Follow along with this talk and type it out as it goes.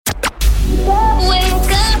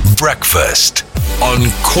Breakfast on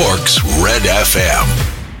Cork's Red FM.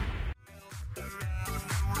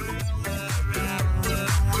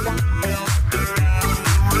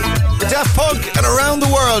 Daft Punk and Around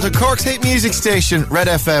the World at Cork's hit music station, Red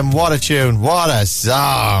FM. What a tune, what a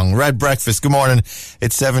song. Red Breakfast, good morning.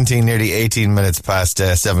 It's 17, nearly 18 minutes past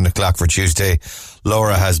 7 o'clock for Tuesday.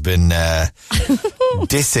 Laura has been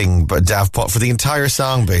dissing Daft Punk for the entire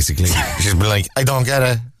song, basically. She's been like, I don't get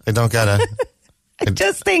it. I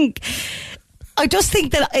just think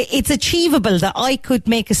that it's achievable that I could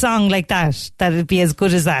make a song like that it'd be as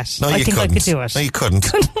good as that. No, I think couldn't. I could do it. No, you couldn't.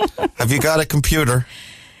 Have you got a computer?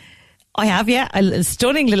 I have, yeah. A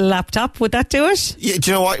stunning little laptop. Would that do it? Yeah,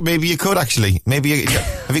 do you know what? Maybe you could actually. Have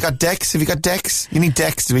you got decks? You need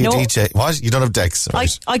decks to be a DJ. What? You don't have decks?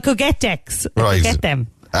 Right. I could get decks. I right. could get them.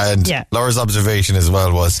 And Laura's observation as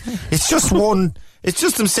well was, it's just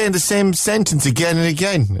them saying the same sentence again and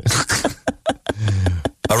again.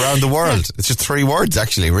 Around the world. It's just 3 words,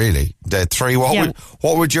 actually, really.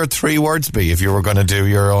 What would your 3 words be if you were going to do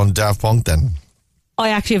your own Daft Punk then? I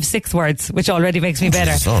actually have 6 words, which already makes me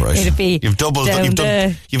better. That's all right. It'd be you've done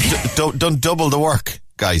double the work,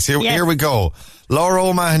 guys. Here we go. Laura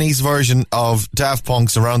O'Mahony's version of Daft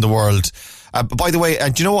Punk's Around the World. By the way,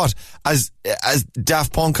 do you know what? As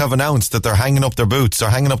Daft Punk have announced that they're hanging up their boots, they're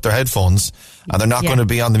hanging up their headphones, and they're not going to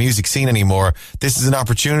be on the music scene anymore. This is an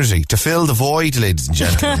opportunity to fill the void, ladies and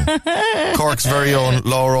gentlemen. Cork's very own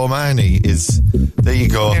Laura O'Mahony is... There you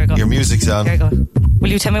go. Your music's on. There you go. Will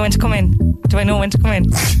you tell me when to come in? Do I know when to come in?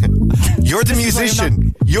 You're the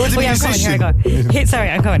musician. You're the musician. I'm coming. Here I go. Sorry,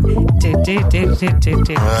 I'm coming. Do.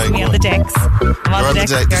 Right, me on the decks. I'm on the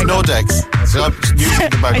decks. There's no decks. It's not music in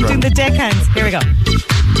the background. I'm doing the deck hands. Here we go.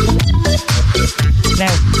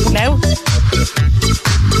 Now.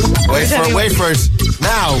 Wait for it.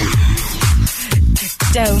 Now.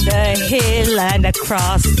 Down the hill and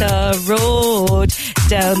across the road.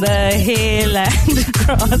 Down the hill and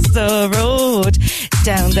across the road.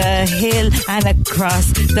 Down the hill and across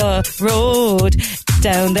the road.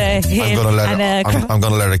 Down the hill I'm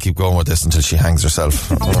going to let her keep going with this until she hangs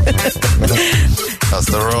herself. Across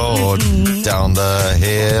the road. Down the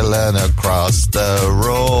hill and across the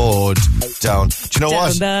road. Down. Do you know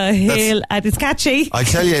what? Down the hill. And it's catchy. I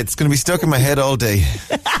tell you, it's going to be stuck in my head all day.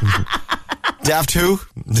 Daft who?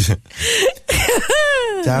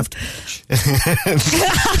 Daft.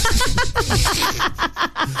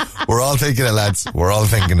 We're all thinking it, lads. We're all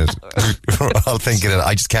thinking it.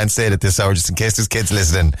 I just can't say it at this hour just in case there's kids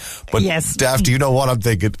listening. But yes. Daft, do you know what I'm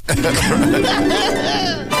thinking?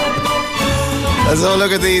 So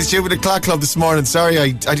look at the Stupid Clock Club this morning. Sorry, I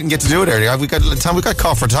didn't get to do it earlier. We got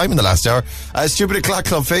caught for time in the last hour. Stupid Clock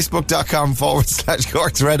Club,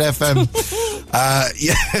 Facebook.com/Cork's Red FM.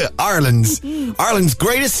 Ireland's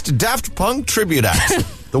greatest Daft Punk tribute act.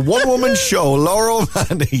 The one-woman show, Laura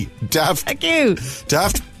O'Mahony. Daft. Thank you.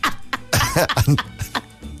 Daft. And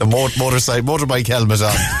the motorbike helmet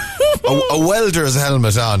on. A welder's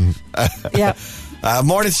helmet on. Yeah.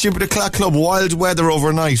 Morning, Stupid Clock Club. Wild weather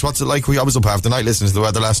overnight. What's it like? I was up half the night listening to the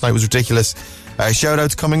weather last night. It was ridiculous. Shout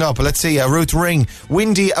outs coming up. Let's see. Ruth Ring.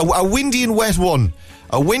 Windy. A windy and wet one.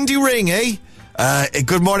 A windy ring, eh?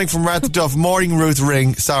 Good morning from Rathduff. Morning, Ruth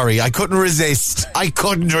Ring. Sorry, I couldn't resist.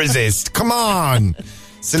 Come on.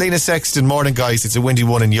 Selena Sexton. Morning, guys. It's a windy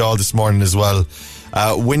one in Youghal this morning as well.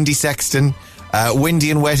 Windy Sexton.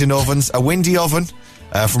 Windy and wet in ovens. A windy oven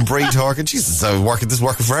from Bray Torkin. Jesus, this is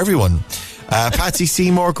working for everyone. Patsy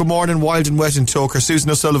Seymour, good morning. Wild and wet in Toker. Susan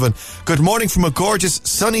O'Sullivan, good morning from a gorgeous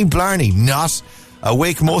sunny Blarney. Not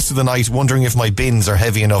awake most of the night, wondering if my bins are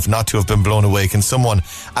heavy enough not to have been blown away. Can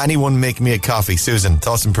anyone make me a coffee? Susan,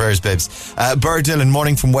 thoughts and prayers, babes. Bird Dillon,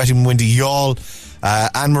 morning from wet and windy Youghal.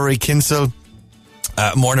 Anne-Marie Kinsell,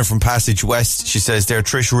 morning from Passage West. She says there,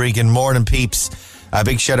 Trish Regan, morning peeps. A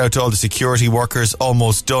big shout out to all the security workers.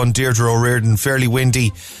 Almost done. Deirdre O'Riordan, fairly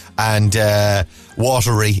windy and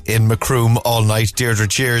watery in Macroom all night. Deirdre,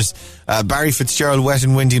 cheers. Barry Fitzgerald, wet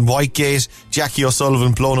and windy in Whitegate. Jackie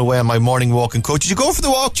O'Sullivan, blown away on my morning walk and coach. Did you go for the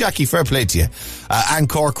walk, Jackie? Fair play to you. Anne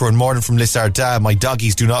Corcoran, morning from Lissard. My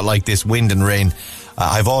doggies do not like this wind and rain.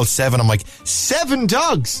 I've all 7. I'm like, 7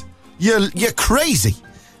 dogs? You're crazy.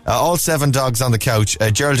 All 7 dogs on the couch.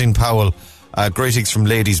 Geraldine Powell, greetings from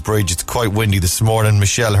Ladies Bridge. It's quite windy this morning.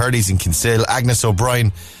 Michelle Hurley's in Kinsale. Agnes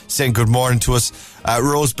O'Brien saying good morning to us.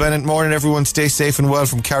 Rose Bennett, morning everyone. Stay safe and well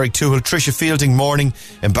from Carrigtwohill. Tricia Fielding, morning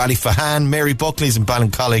in Ballyfahan. Mary Buckley's in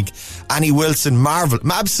Ballincollig. Annie Wilson, marvel.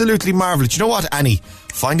 Absolutely marvellous. Do you know what, Annie?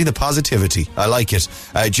 Finding the positivity. I like it.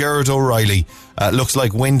 Gerard O'Reilly, looks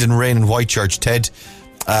like wind and rain in Whitechurch. Ted,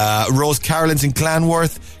 Rose Carolyn's in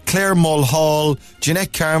Clanworth, Claire Mulhall,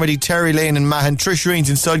 Jeanette Carmody, Terry Lane in Mahon, Trish Reens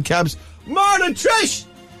in Sudcabs. Morning, Trish!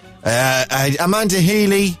 Amanda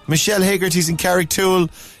Healy, Michelle Haggerty's in Carricktool,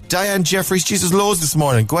 Diane Jeffries, Jesus loads this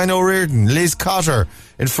morning, Gwen O'Riordan, Liz Cotter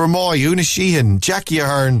in Fermoy, Una Sheehan, Jackie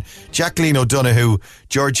Ahern, Jacqueline O'Donoghue,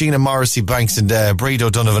 Georgina Morrissey Banks and Breed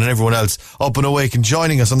O'Donovan and everyone else up and awake and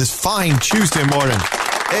joining us on this fine Tuesday morning.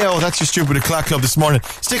 Ayo, that's your Stupid O'Clock Club this morning.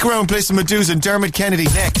 Stick around and play some Medusa and Dermot Kennedy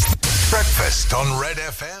next. Breakfast on Red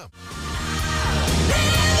FM.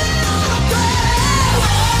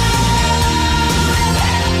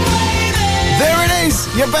 There it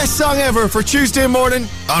is, your best song ever for Tuesday morning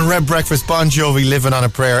on Red Breakfast. Bon Jovi, Living on a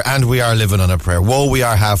Prayer, and we are living on a prayer. Whoa, we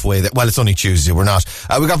are halfway there. Well, it's only Tuesday, we're not.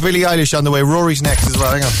 We got Billie Eilish on the way. Rory's next as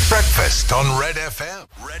well. Hang on. Breakfast on Red FM.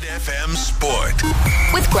 Red FM Sport.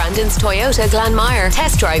 With Grandin's Toyota Glanmire.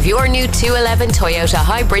 Test drive your new 211 Toyota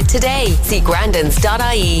Hybrid today. See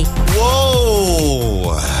grandins.ie.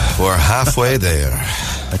 Whoa, we're halfway there.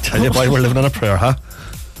 I tell you, boy, we're living on a prayer, huh?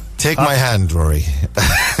 Take my hand, Rory.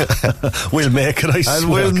 We'll make it, I swear.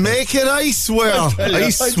 And we'll make it, I swear.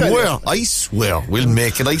 I swear. We'll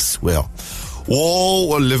make it, I swear. Whoa,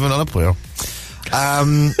 we're living on a prayer.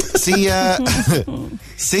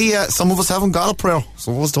 See, some of us haven't got a prayer.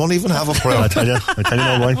 Some of us don't even have a prayer. I tell you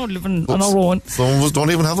no, boy. We're living on our own. Some of us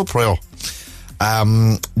don't even have a prayer.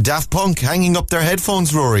 Daft Punk hanging up their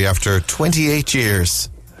headphones, Rory, after 28 years.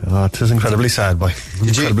 Oh, it is incredibly sad, boy.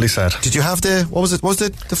 Incredibly sad. Did you have the, what was it? Was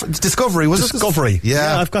it the Discovery? Was Discovery? it?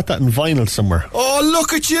 Yeah, I've got that in vinyl somewhere. Oh,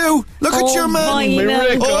 look at you. Look at your man.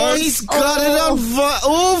 Vinyl. Oh, he's got it on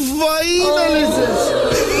vinyl, is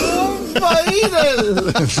it?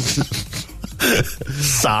 Vinyl.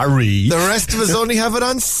 Sorry. The rest of us only have it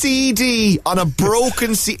on CD, on a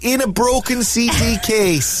broken in a broken CD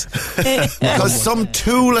case, because some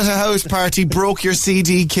tool at a house party broke your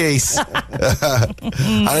CD case, and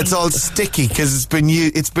it's all sticky because it's been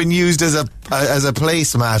used as a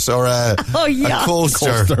placemat or a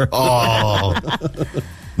coaster. Oh,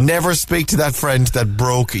 never speak to that friend that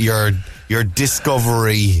broke your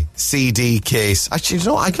Discovery CD case. Actually,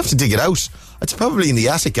 I'd have to dig it out. It's probably in the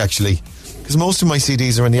attic, actually. Because most of my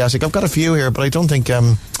CDs are in the attic. I've got a few here, but I don't think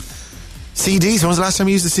CDs. When was the last time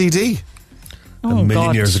you used a CD? A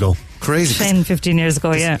million years ago. Crazy. 10, 15 years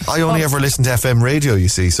ago, yeah. I only ever listened to FM radio, you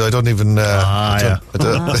see, so I don't even... Right.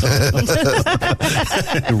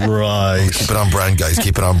 Keep it on brand, guys.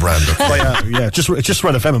 Keep it on brand. Okay? Just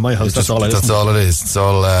Red FM in my house. That's all it is. That's all it is. It's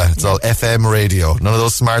all FM radio. None of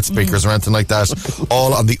those smart speakers or anything like that.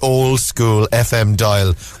 All on the old school FM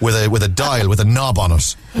dial with a knob on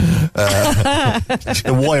it.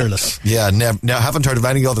 Wireless. Yeah, now haven't heard of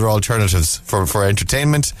any other alternatives for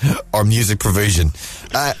entertainment or music provision.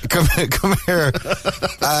 Come here.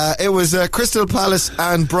 It was Crystal Palace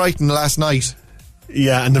and Brighton last night.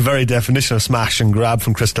 Yeah, and the very definition of smash and grab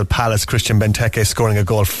from Crystal Palace. Christian Benteke scoring a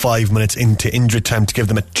goal 5 minutes into injury time to give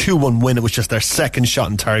them a 2-1 win. It was just their second shot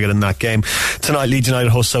on target in that game. Tonight, Leeds United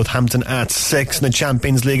host Southampton at 6. In the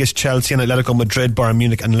Champions League is Chelsea and Atletico Madrid, Bayern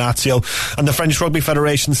Munich and Lazio. And the French Rugby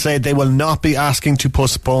Federation say they will not be asking to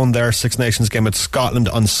postpone their Six Nations game at Scotland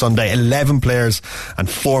on Sunday. 11 players and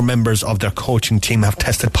 4 members of their coaching team have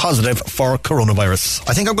tested positive for coronavirus.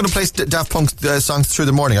 I think I'm going to play Daft Punk songs through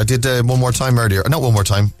the morning. I did one more time earlier. Not one more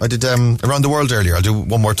time. I did Around the World earlier. I'll do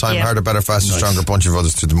one more time. Harder, Better, Faster, Stronger, bunch of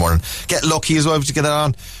others through the morning. Get lucky as well to get that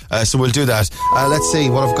on. So we'll do that. Let's see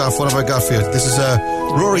what have I got for you. This is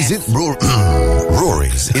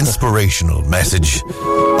Rory's inspirational message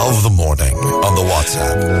of the morning on the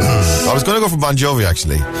WhatsApp. I was going to go for Bon Jovi,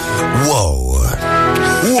 actually. Whoa.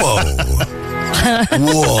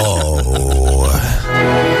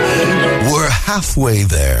 We're halfway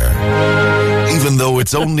there, even though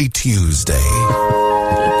it's only Tuesday.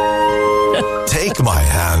 Take my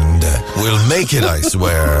hand, we'll make it, I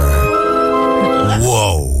swear.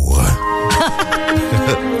 Whoa.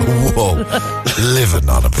 Living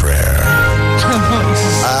on a prayer.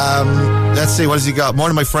 Let's see, what has he got?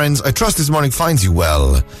 Morning, my friends. I trust this morning finds you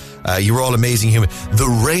well. You're all amazing human. The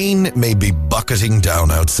rain may be bucketing down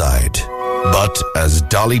outside, but as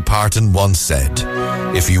Dolly Parton once said,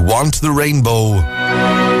 if you want the rainbow,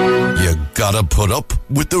 you gotta put up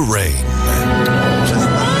with the rain.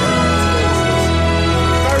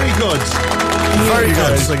 Very good. Very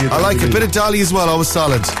good. I like a bit of Dolly as well, always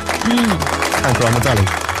solid. Can't go on with Dolly.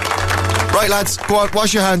 Right, lads, go out,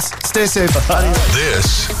 wash your hands, stay safe.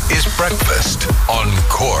 This is Breakfast on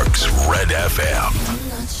Cork's Red FM.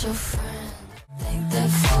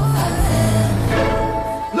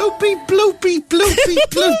 Bloopy.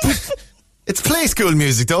 It's play school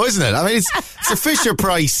music, though, isn't it? I mean, it's a Fisher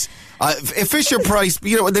Price Fisher Price,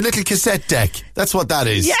 you know, the little cassette deck. That's what that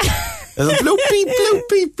is. Yeah. Bloop, beep, bloop,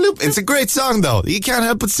 beep, bloop. It's a great song, though. You can't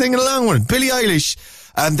help but sing along with it. Billie Eilish.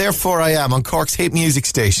 And Therefore I Am on Cork's Hate Music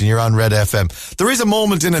Station. You're on Red FM. There is a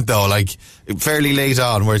moment in it, though, like fairly late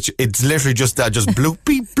on, where it's literally just that, just bloop,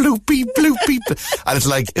 beep, bloop, beep, bloop, beep. And it's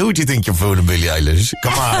like, who do you think you're fooling, Billie Eilish?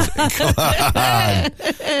 Come on.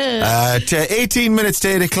 18 minutes to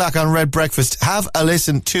 8 o'clock on Red Breakfast. Have a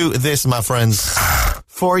listen to this, my friends.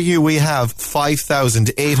 For you, we have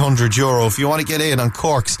 €5,800. If you want to get in on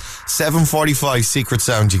Cork's 7:45 Secret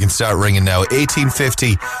Sound, you can start ringing now.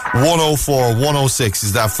 1850 104 106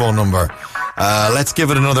 is that phone number. Let's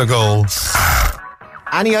give it another go.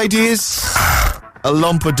 Any ideas? A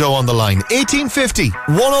lump of dough on the line. 1850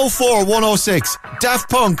 104 106. Daft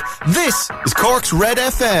Punk. This is Cork's Red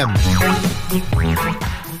FM.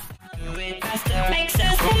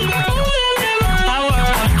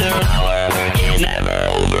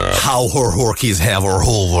 How her horkies have her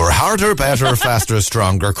over. Harder, better, faster,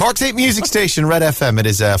 stronger. Cork's Hate Music Station, Red FM. It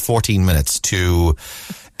is 14 minutes to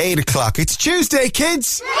 8 o'clock. It's Tuesday,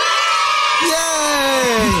 kids. Yay!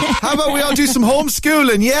 How about we all do some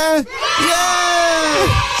homeschooling, yeah? Yeah!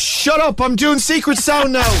 Shut up, I'm doing Secret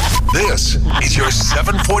Sound now. This is your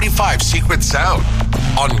 7:45 Secret Sound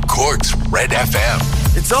on Cork's Red FM.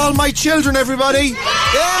 It's all my children, everybody.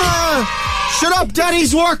 Yeah! Shut up,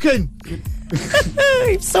 Daddy's working.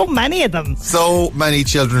 So many of them. So many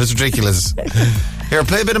children, it's ridiculous. Here,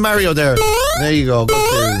 play a bit of Mario there. There you go. Good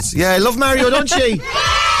tunes. Yeah, I love Mario, don't you?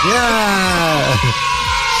 Yeah.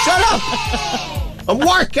 Shut up! I'm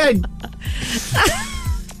working.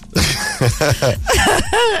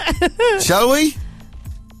 Shall we?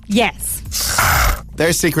 Yes.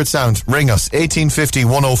 There's Secret Sound. Ring us. 1850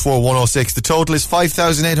 104 106. The total is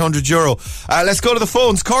 €5,800. Let's go to the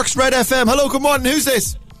phones. Cork's Red FM. Hello, good morning. Who's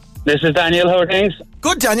this? This is Daniel. How are things?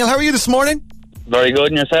 Good, Daniel. How are you this morning? Very good.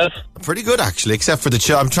 And yourself? Pretty good, actually, except for the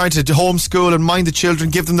I'm trying to homeschool and mind the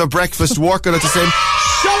children, give them their breakfast, working at the same...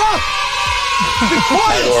 Shut up! Be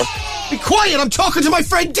quiet! Be quiet! I'm talking to my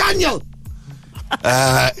friend Daniel!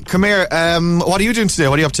 Come here. What are you doing today?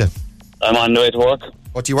 What are you up to? I'm on the way to work.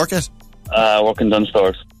 What do you work at? Work in Dunn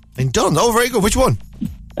Stores. In Dunn? Oh, very good. Which one?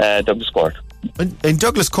 Douglas Court. In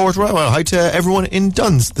Douglas Court. Well, hi to everyone in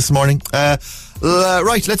Dunn's this morning.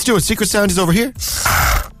 Right, let's do it. Secret Sound is over here.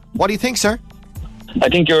 What do you think, sir? I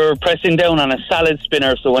think you're pressing down on a salad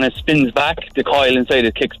spinner, so when it spins back, the coil inside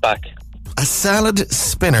it kicks back. A salad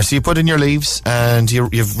spinner. So you put in your leaves and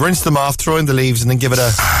you've rinsed them off, throw in the leaves, and then give it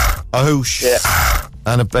a whoosh. Yeah.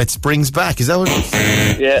 And it springs back. Is that what it is?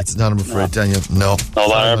 Yeah. It's not, I'm afraid, Daniel. No. No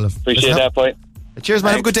matter. Appreciate that, boy. Cheers,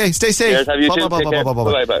 man. Have a good day. Stay safe. Cheers. Have you too.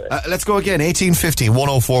 Bye. Let's go again. 1850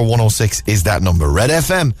 104 106 is that number. Red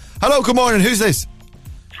FM. Hello, good morning. Who's this?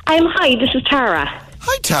 Hi, this is Tara.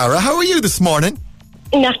 Hi, Tara. How are you this morning?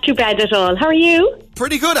 Not too bad at all. How are you?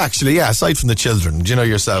 Pretty good, actually. Yeah, aside from the children, do you know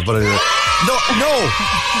yourself? But no.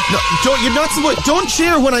 Don't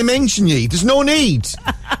cheer when I mention you. There's no need.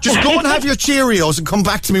 Just go and have your Cheerios and come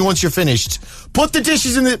back to me once you're finished. Put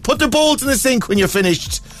the bowls in the sink when you're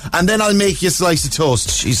finished, and then I'll make you a slice of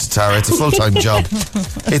toast. Jesus, Tara, it's a full-time job.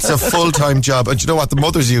 It's a full-time job, and you know what? The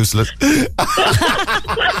mother's useless.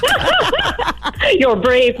 You're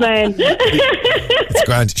brave, man. It's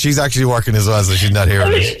grand. She's actually working as well, so she's not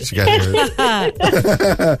hearing it. She can't hear it.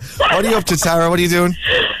 What are you up to, Tara? What are you doing?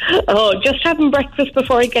 Oh, just having breakfast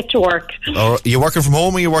before I get to work. Oh, are you working from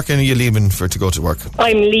home, or are you leaving to go to work?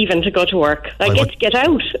 I'm leaving to go to work. I get to get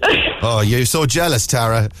out. Oh, you're so jealous,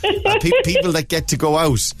 Tara. People that get to go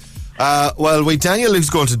out. Well, Daniel is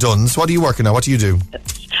going to Dunn's. What are you working at? What do you do?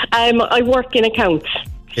 I work in accounts.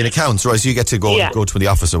 In accounts, right? So you get to go to the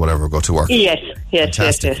office or whatever, go to work. Yes.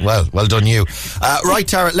 Fantastic. Well done you. Right,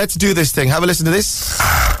 Tara, let's do this thing. Have a listen to this.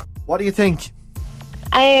 What do you think?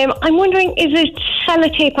 I'm wondering, is it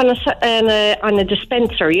sellotape on a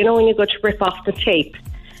dispenser? You know when you go to rip off the tape.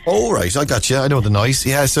 Oh right, I got you. I know the noise.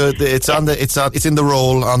 Yeah, so it's in the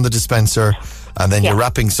roll on the dispenser, and then you're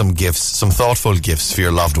wrapping some thoughtful gifts for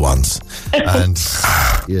your loved ones, and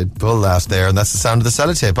you pull that there, and that's the sound of the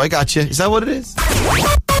sellotape. I got you. Is that what it is?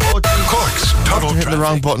 Cork's Total I'm hitting the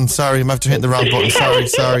wrong button. Sorry, I'm after hitting the wrong button. Sorry.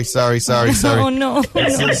 Oh no.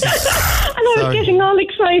 I was getting all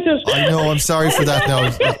excited. I know, I'm sorry for that now.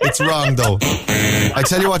 It's wrong though. I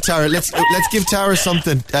tell you what, Tara, let's give Tara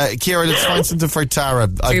something. Kira, let's find something for Tara,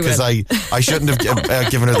 because I shouldn't have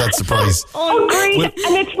given her that surprise. Oh, great.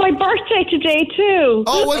 And it's my birthday today too.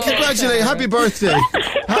 Oh, well, congratulations. Happy birthday.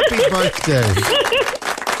 Happy birthday.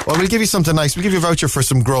 Well, we'll give you something nice. We'll give you a voucher for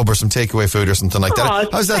some grub or some takeaway food or something like that.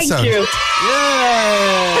 How's that sound? Thank you. Yay!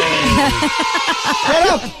 Shut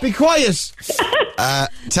up! Be quiet!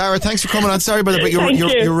 Tara, thanks for coming on. Sorry about that, but you're Thank you.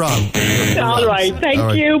 wrong. You're All wrong. right, thank All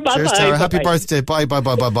right. you. Bye-bye. Cheers, Tara. Happy Bye-bye. birthday. Bye.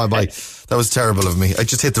 That was terrible of me. I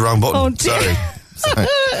just hit the wrong button. Oh, dear. Sorry.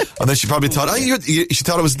 And then she probably thought, she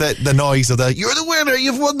thought it was the noise of the, you're the winner,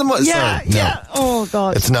 you've won the money. Yeah, Sorry. No, yeah. Oh,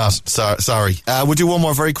 God. it's not. Sorry. We'll do one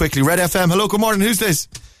more very quickly. Red FM. Hello, good morning. Who's this?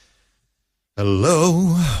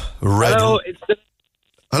 Hello. Red. Hello, it's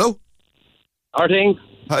Hello? Arting.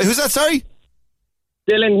 Who's that? Sorry?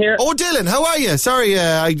 Dylan here. Oh, Dylan. How are you? Sorry,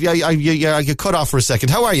 I get cut off for a second.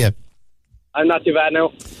 How are you? I'm not too bad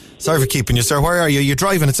now. Sorry for keeping you, sir. Where are you? You're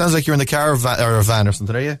driving. It sounds like you're in the car or a van or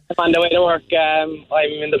something, are you? I'm on the way to work. I'm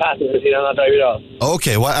in the passenger seat. I'm not driving at all.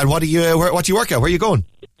 Okay. What do you work at? Where are you going?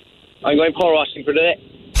 I'm going power washing for the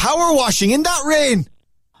day. Power washing in that rain.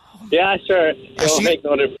 Yeah, sure. Actually- Make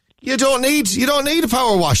no difference. You don't need a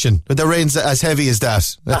power washing with the rain's as heavy as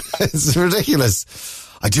that. It's ridiculous.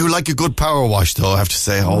 I do like a good power wash, though. I have to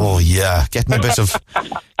say, oh yeah, getting a bit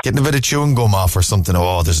of chewing gum off or something.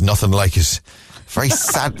 Oh, there's nothing like it.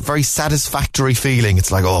 Very satisfactory feeling.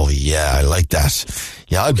 It's like, oh yeah, I like that.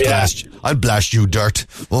 Yeah, I'll blast you, dirt.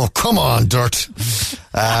 Oh, come on, dirt.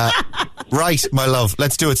 Right, my love,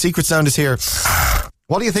 let's do it. Secret Sound is here.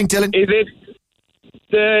 What do you think, Dylan? Is it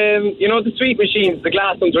the sweet machines, the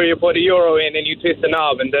glass ones where you put €1 in and you twist the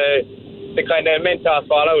knob and the kind of Mentos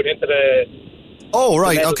fall out into the... Oh,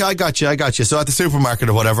 right. Okay, I got you. So at the supermarket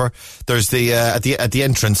or whatever, there's the at the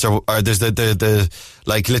entrance or there's the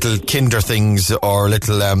like little Kinder things or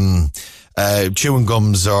little chewing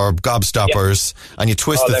gums or gobstoppers, and you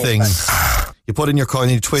twist the thing. You put in your coin,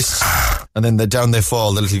 you twist, and then down they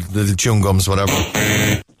fall, the little chewing gums, whatever.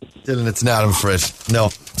 Dylan, it's not, I'm afraid. No,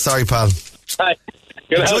 sorry, pal. Hi.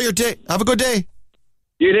 Enjoy your day. Have a good day.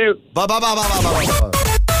 You do. Bye.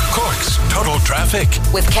 Cork's Total Traffic.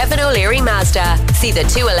 With Kevin O'Leary Mazda. See the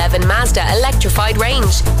 211 Mazda electrified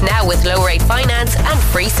range. Now with low rate finance and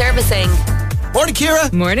free servicing. Morning,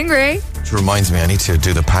 Ciara. Morning, Ray. Which reminds me, I need to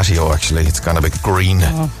do the patio, actually. It's gone a bit green.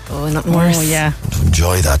 Oh, nothing worse. Oh, yeah.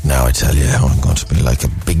 Enjoy that now, I tell you. I'm going to be like a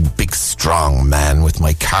big, strong man with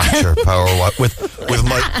my Karcher power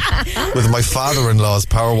with my father-in-law's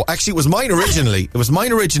power. Actually, it was mine originally. And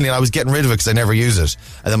I was getting rid of it because I never use it.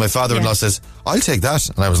 And then my father-in-law says, "I'll take that."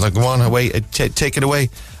 And I was like, "Go on, take it away."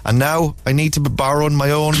 And now I need to be borrowing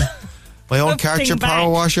my own Karcher power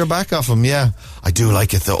washer back off him. Yeah, I do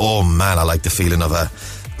like it though. Oh man, I like the feeling of a.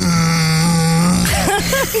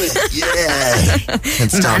 Yeah.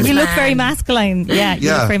 You look very masculine. Yeah, you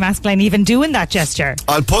look very masculine even doing that gesture.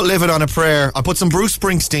 I'll put Live It on a prayer. I'll put some Bruce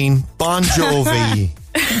Springsteen, Bon Jovi,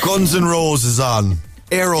 Guns N' Roses on,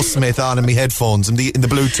 Aerosmith on in my headphones and in the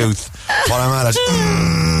Bluetooth while I'm at it.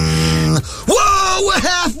 Whoa, we're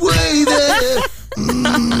halfway there.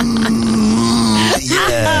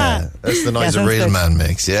 Yeah. That's the noise a real man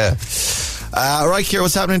makes, yeah. Right, Ciara,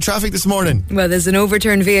 what's happening in traffic this morning? Well, there's an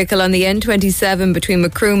overturned vehicle on the N27 between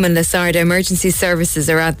Macroom and Lasarda. Emergency services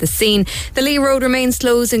are at the scene. The Lee Road remains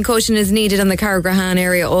closed and caution is needed on the Carragrahan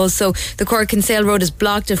area also. The Cork Kinsale Road is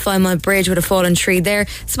blocked at 5 Mile Bridge with a fallen tree there.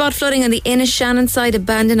 Spot flooding on the Innishannon side,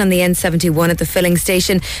 abandoned on the N71 at the filling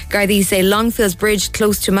station. Gardaí say Longfields Bridge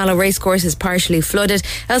close to Mallow Racecourse is partially flooded.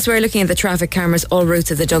 Elsewhere, looking at the traffic cameras, all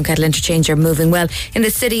routes of the Dunkettle interchange are moving well. In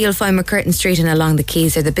the city, you'll find McCurtain Street and along the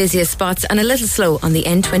quays are the busiest spots, and a little slow on the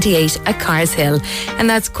N28 at Cars Hill. And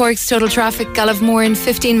that's Cork's Total Traffic. I'll have more in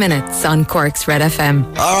 15 minutes on Cork's Red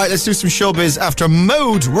FM. All right, let's do some showbiz after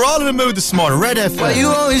Mood. We're all in a mood this morning. Red FM. Why you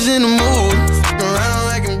always in the mood? Around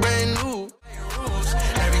like I'm brand new.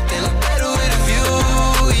 Everything look better with a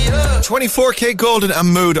view, yeah. 24K Golden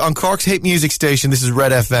and Mood on Cork's hit music station. This is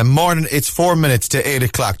Red FM. Morning, it's 4 minutes to 8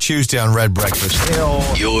 o'clock. Tuesday on Red Breakfast.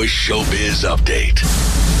 Your showbiz update.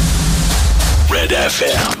 Red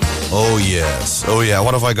FM. Oh, yes. Oh, yeah.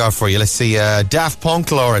 What have I got for you? Let's see. Daft Punk,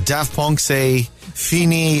 Laura. Daft Punk say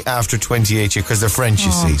fini after 28 years because they're French,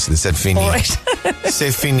 you see. So they said fini.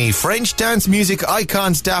 Say fini. French dance music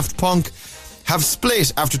icons Daft Punk have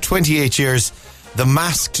split after 28 years. The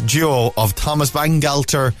masked duo of Thomas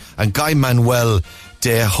Bangalter and Guy Manuel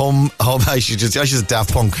de I should say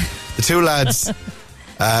Daft Punk. The two lads,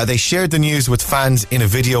 they shared the news with fans in a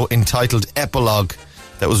video entitled Epilogue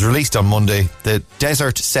that was released on Monday. The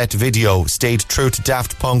desert set video stayed true to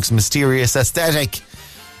Daft Punk's mysterious aesthetic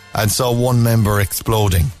and saw one member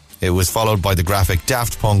exploding. It was followed by the graphic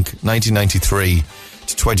Daft Punk 1993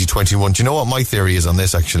 to 2021. Do you know what my theory is on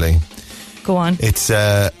this, actually? Go on. It's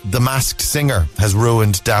The Masked Singer has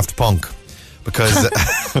ruined Daft Punk because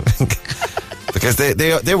because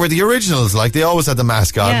they were the originals. Like, they always had the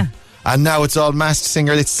mask on. Yeah. And now it's all Masked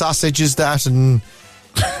Singer. It's sausages that and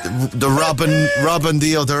the Robin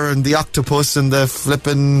the other, and the octopus, and the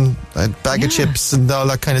flipping bag of chips, and all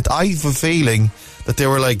that kind of. I have a feeling that they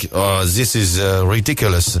were like, "Oh, this is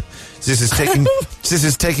ridiculous. This is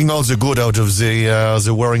taking all the good out of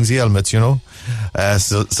the wearing the helmets, you know."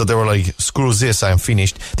 So they were like, "Screw this, I'm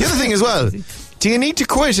finished." The other thing as well, do you need to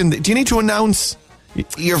quit? And do you need to announce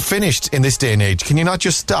you're finished in this day and age? Can you not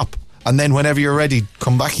just stop and then whenever you're ready,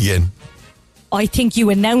 come back again? I think you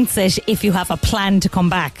announce it if you have a plan to come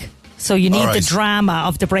back. So you need the drama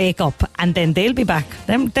of the breakup, and then they'll be back.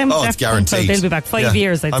 It's guaranteed. They'll be back 5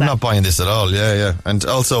 years, I'd say. I'm not buying this at all. Yeah. And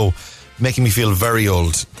also making me feel very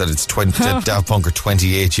old that it's that Daft Punk are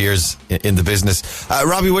 28 years in the business.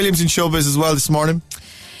 Robbie Williams in showbiz as well this morning.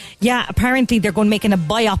 Yeah, apparently they're going to make a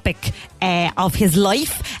biopic of his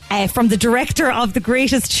life from the director of The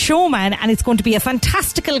Greatest Showman, and it's going to be a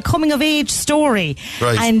fantastical coming-of-age story.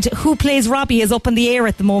 Right. And who plays Robbie is up in the air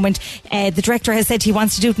at the moment. The director has said he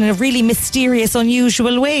wants to do it in a really mysterious,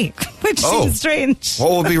 unusual way, which seems strange.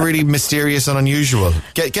 What would be really mysterious and unusual?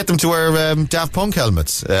 Get them to wear Daft Punk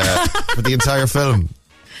helmets for the entire film.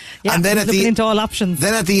 Yeah, and then looking into all options.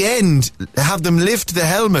 Then at the end, have them lift the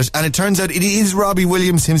helmet, and it turns out it is Robbie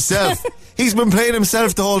Williams himself. He's been playing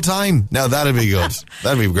himself the whole time. Now that'd be good.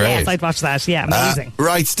 That'd be great. Yes, I'd watch that. Yeah, amazing.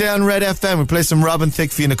 Right, stay on Red FM. We'll play some Robin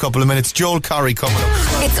Thicke for you in a couple of minutes. Joel Corry coming up.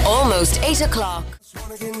 It's almost 8 o'clock.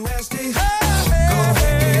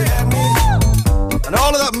 And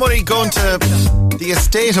all of that money going to the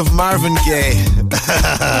estate of Marvin Gaye.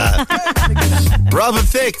 Robin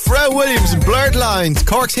Thicke, Pharrell Williams and Blurred Lines,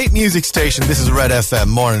 Cork's hit music station. This is Red FM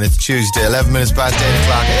morning. It's Tuesday, 11 minutes past 8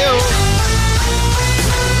 o'clock. Hey-o.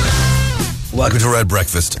 Welcome to Red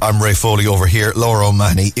Breakfast. I'm Ray Foley over here. Laura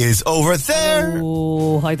O'Mahony is over there.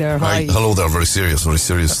 Oh, hi there. Hi. Hello there. Very serious.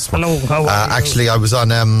 Hello. How are you? Actually, I was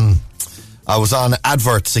on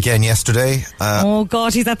adverts again yesterday. Oh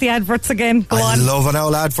God, he's at the adverts again. Go on. I love an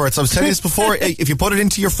old adverts. I was telling you this before. If you put it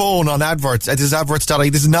into your phone on adverts, this is adverts.ie.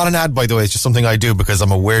 This is not an ad, by the way. It's just something I do because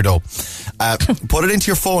I'm a weirdo. Put it into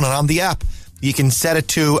your phone, and on the app, you can set it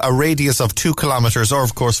to a radius of 2 kilometres, or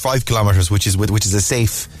of course 5 kilometres, which is a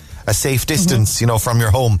safe distance, from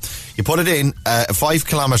your home. You put it in 5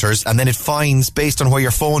 kilometres, and then it finds based on where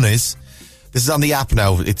your phone is. This is on the app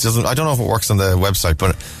now. It doesn't. I don't know if it works on the website,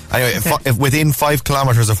 but anyway, if within 5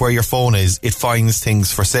 kilometres of where your phone is, it finds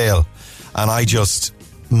things for sale. And I just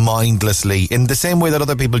mindlessly, in the same way that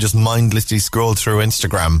other people just mindlessly scroll through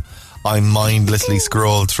Instagram, I mindlessly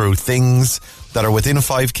scroll through things that are within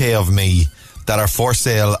 5k of me that are for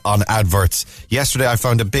sale on adverts. Yesterday, I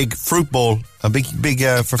found a big fruit bowl, a big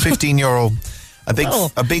for €15,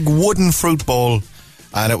 a big wooden fruit bowl,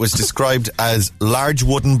 and it was described as large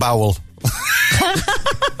wooden bowel.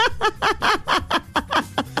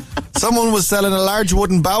 Someone was selling a large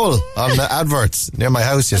wooden bowel on the adverts near my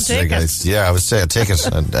house yesterday, guys. Yeah, I was saying, take it.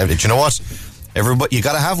 And you know what? Everybody, you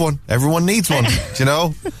got to have one. Everyone needs one, and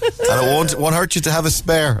it won't hurt you to have a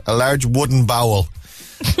spare, a large wooden bowel.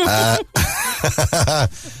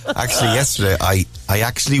 Actually, yesterday I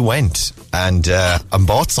actually went and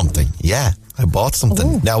bought something. Yeah, I bought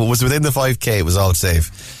something. Ooh. Now it was within the 5k. It was all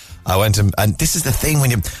safe. I went and this is the thing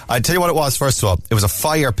I tell you what it was. First of all, it was a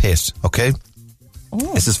fire pit. Okay,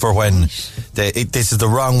 this is for when this is the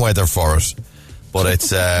wrong weather for it, but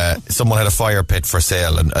it's someone had a fire pit for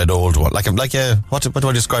sale, an old one, like a what do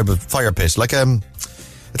I describe a fire pit? It's like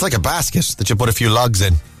a basket that you put a few logs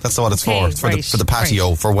in. That's what it's for. It's for the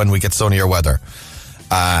patio for when we get sunnier weather.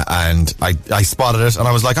 And I spotted it, and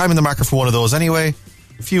I was like, I'm in the market for one of those anyway.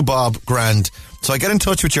 A few bob, grand. So I get in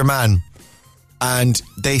touch with your man. And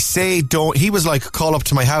they say he was like, call up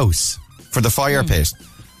to my house for the fire pit.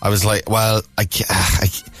 I was like, well,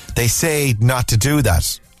 they say not to do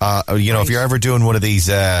that. If you're ever doing one of these,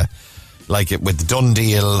 like with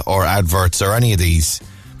Dundeal or adverts or any of these,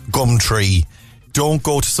 Gumtree, don't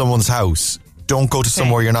go to someone's house. Don't go to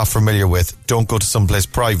somewhere you're not familiar with. Don't go to someplace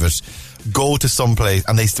private. Go to someplace,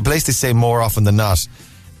 and the place they say more often than not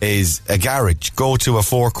is a garage. Go to a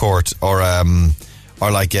forecourt or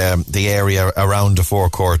the area around the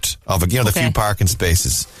forecourt of the few parking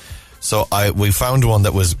spaces. So we found one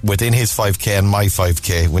that was within his 5k and my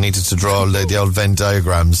 5k. We needed to draw the old Venn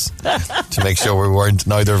diagrams to make sure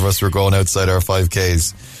neither of us were going outside our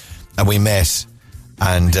 5ks. And we met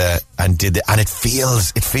and did it. And it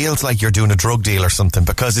feels like you're doing a drug deal or something,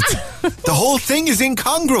 because the whole thing is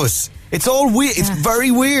incongruous. It's all weird. It's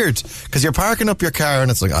very weird, because you're parking up your car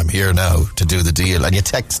and it's like, I'm here now to do the deal. And you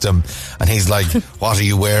text him and he's like, what are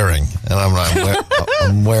you wearing? And I'm like,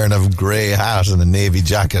 I'm wearing a grey hat and a navy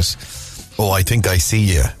jacket. Oh, I think I see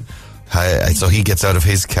you. So he gets out of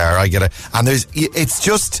his car, I get and it's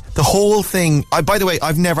just the whole thing. By the way,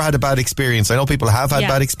 I've never had a bad experience. I know people have had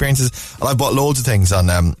bad experiences, and I've bought loads of things on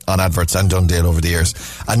adverts and Dundale over the years.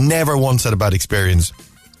 I never once had a bad experience.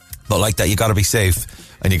 But like that, you got to be safe,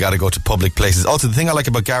 and you got to go to public places. Also, the thing I like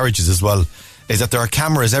about garages as well is that there are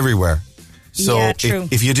cameras everywhere. So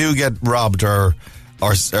if you do get robbed or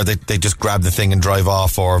they just grab the thing and drive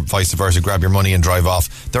off, or vice versa, grab your money and drive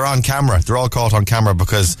off, they're on camera. They're all caught on camera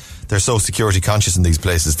because they're so security conscious in these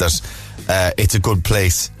places that it's a good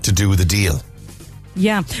place to do the deal.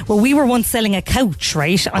 Yeah. Well, we were once selling a couch,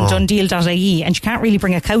 right, on Dundeal.ie, and you can't really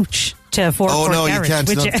bring a couch to a forecourt garage. You can't.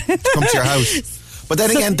 Come to your house. But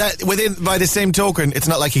then again, by the same token, it's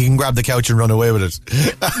not like he can grab the couch and run away with it.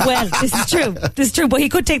 Well, this is true. But he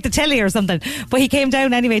could take the telly or something. But he came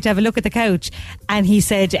down anyway to have a look at the couch, and he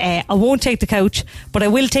said, I won't take the couch, but I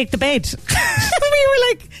will take the bed. We were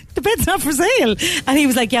like, the bed's not for sale. And he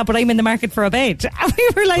was like, yeah, but I'm in the market for a bed. And we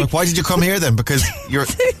were like, why did you come here then? Because you're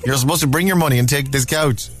supposed to bring your money and take this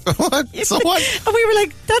couch. What? So what? And we were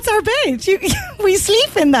like, that's our bed. We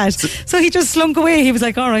sleep in that. So he just slunk away. He was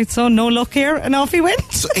like, all right, so no luck here. And off he went.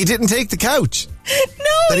 So he didn't take the couch?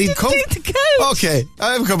 No, he didn't take the couch. Okay,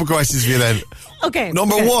 I have a couple of questions for you then. Okay.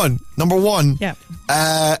 Number one. Yeah.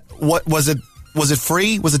 What was it? Was it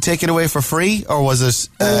free? Was it taken away for free, or was it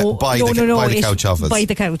by the couch office? By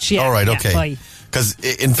the couch, yeah. All right, okay. Because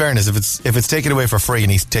in fairness, if it's taken away for free and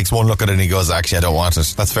he takes one look at it and he goes, actually, I don't want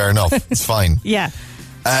it, that's fair enough. It's fine. Yeah.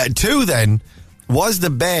 2 then, was the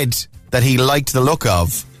bed that he liked the look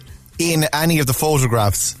of in any of the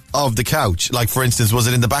photographs of the couch? Like, for instance, was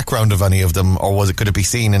it in the background of any of them, or could it be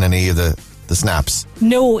seen in any of the snaps?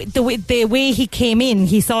 No, the way he came in,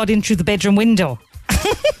 he saw it in through the bedroom window.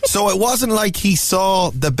 So it wasn't like he saw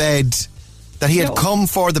the bed, that he had come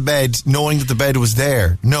for the bed knowing that the bed was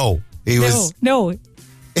there. No. It was only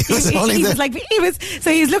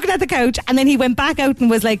so he was looking at the couch, and then he went back out and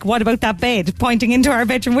was like, what about that bed, pointing into our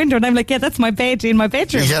bedroom window. And I'm like, yeah, that's my bed in my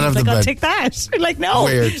bedroom. You can't have like, the I'll bed. take that. We're like, no,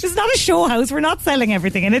 Weird. It's not a show house, we're not selling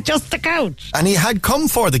everything in it, just the couch. And he had come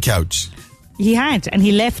for the couch. He had, and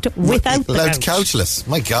he left without the left couch. couchless.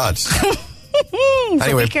 My God.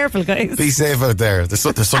 Anyway, be careful, guys. Be safe out there. There's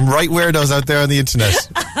some right weirdos out there on the internet,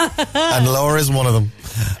 and Laura is one of them.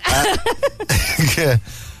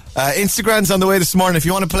 Instagram's on the way this morning. If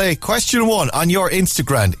you want to play question 1 on your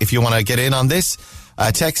Instagram, if you want to get in on this,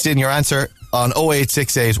 text in your answer on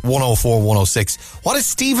 0868 104 106. What is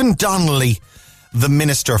Stephen Donnelly the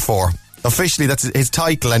minister for? Officially, that's his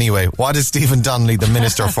title anyway. What is Stephen Donnelly the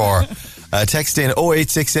minister for? Text in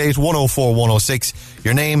 0868 104 106,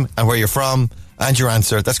 your name and where you're from and your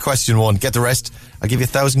answer. That's question 1. Get the rest. I'll give you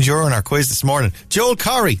 €1,000 in our quiz this morning. Joel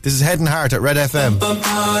Corry, this is Head and Heart at Red FM. But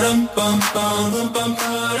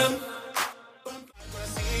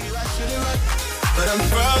I'm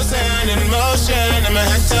frozen in motion and my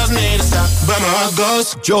head tells me to stop, but my heart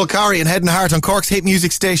goes. Joel Corry and Head and Heart on Cork's hit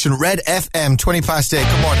music station, Red FM, 8:20.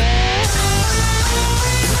 Good morning.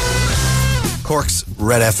 Cork's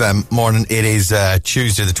Red FM morning. It is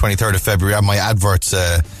Tuesday the 23rd of February. I have my adverts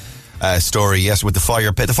story, yes, with the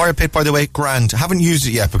fire pit. The fire pit, by the way, grand. I haven't used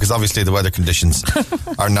it yet because obviously the weather conditions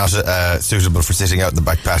are not suitable for sitting out in the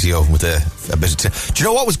back patio with a bit of Do you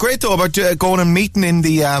know what was great though about going and meeting in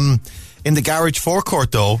the garage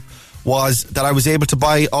forecourt though, was that I was able to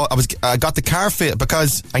buy, I got the car fit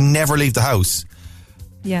because I never leave the house.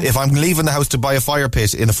 Yeah. If I'm leaving the house to buy a fire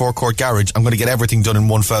pit in a forecourt garage, I'm going to get everything done in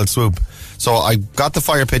one fell swoop. So I got the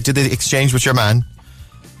fire pit, did the exchange with your man,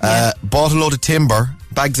 bought a load of timber,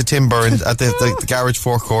 bags of timber at the garage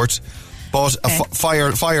forecourt, bought a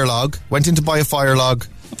fire log, went in to buy a fire log.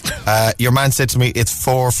 Your man said to me, it's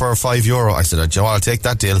 4 for €5. I said, Joe, I'll take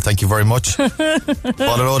that deal, thank you very much.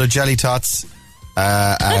 Bought a load of jelly tots,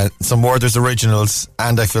 some Werther's Originals,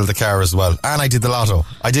 and I filled the car as well. And I did the lotto.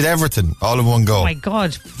 I did everything all in one go. Oh my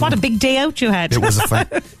God, what a big day out you had. It was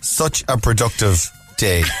such a productive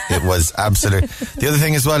day. It was absolute. The other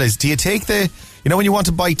thing as well is, do you take when you want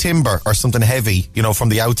to buy timber or something heavy, from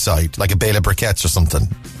the outside, like a bale of briquettes or something?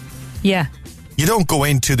 Yeah. You don't go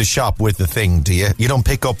into the shop with the thing, do you? You don't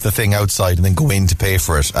pick up the thing outside and then go in to pay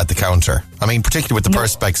for it at the counter. I mean, particularly with the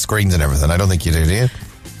Perspex screens and everything. I don't think you do you?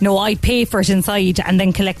 No, I pay for it inside and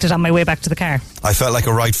then collect it on my way back to the car. I felt like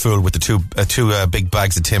a right fool with the two big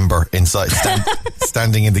bags of timber inside,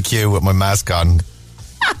 standing in the queue with my mask on.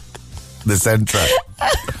 The Centra.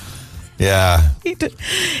 Yeah.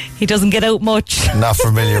 He doesn't get out much. Not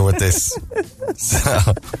familiar with this.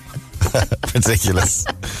 So, ridiculous.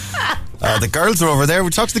 The girls are over there.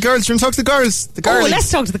 We'll talk to the girls. We'll talk to the girls. The girls. Oh,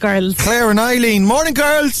 let's talk to the girls. Claire and Eileen. Morning,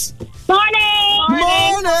 girls. Morning.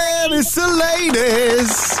 Morning. It's the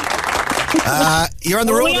ladies. You're on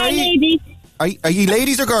the road, We are are you? ladies. Are you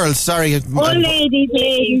ladies or girls? Sorry. Ladies.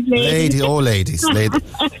 Ladies.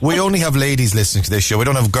 We only have ladies listening to this show. We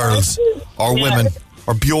don't have girls or women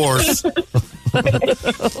or bures.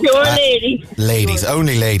 Pure ladies. Ladies,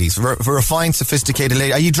 only ladies. For refined, sophisticated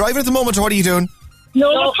lady. Are you driving at the moment or what are you doing?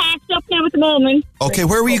 No, packed up now at the moment. Okay,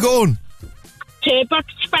 where were you going? To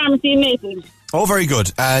Bucks Pharmacy in Mason. Oh, very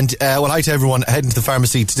good. And, hi to everyone heading to the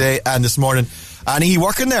pharmacy today and this morning. And are you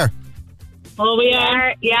working there? Oh, we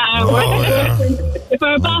are. Yeah. If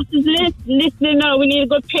our boss is listening now, we need a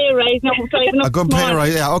good pay rise. Now we're driving up A good pay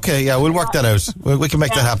rise, yeah. Okay, yeah, we'll work that out. We can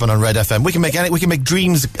make that happen on Red FM. We can make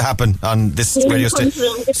dreams happen on this radio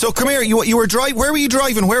station. So come here. You were driving. Where were you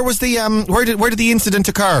driving? Where was the where did the incident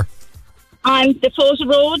occur? On the Photo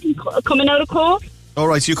Road, coming out of Cove. All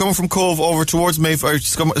right, so you're coming from Cove over towards Mayfair,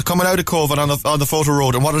 coming out of Cove and on the Photo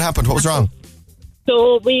Road. And what had happened? What was wrong?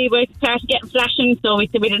 So we were started getting flashing, so we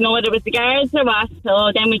said we didn't know whether it was the guards or what.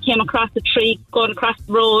 So then we came across the tree going across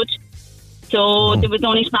the road. So there was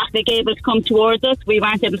only traffic able to come towards us. We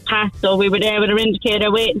weren't able to pass, so we were there with our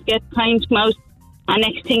indicator waiting to get time to come out. And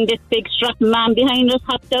next thing, this big strapping man behind us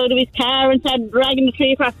hopped out of his car and started dragging the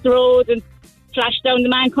tree across the road and flashed down the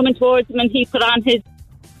man coming towards him, and he put on his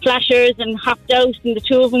flashers and hopped out, and the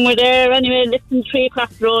two of them were there anyway, lifting the tree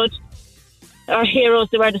across the road. Our heroes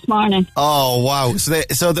they were this morning. Oh wow! So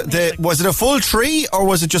was it a full tree or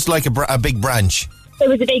was it just like a big branch? It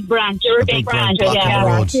was a big branch. A big branch,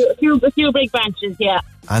 yeah. A few big branches, yeah.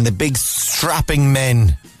 And the big strapping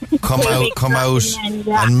men come out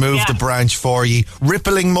and move the branch for you.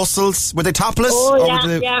 Rippling muscles. Were they topless? Oh, or yeah, were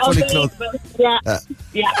they yeah. fully clothed?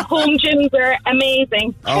 Yeah. Home gyms are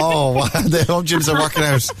amazing. Oh, wow. The home gyms are working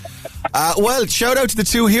out. Well, shout out to the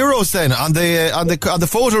two heroes then on the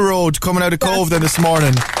Photo Road coming out of Cove then this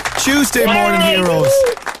morning. Tuesday morning heroes.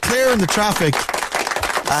 Clearing the traffic.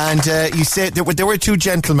 And you said there were two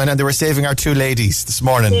gentlemen and they were saving our two ladies this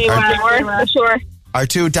morning. They were, for sure. Our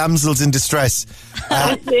two damsels in distress.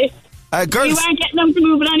 That's it. Girls, we weren't getting them to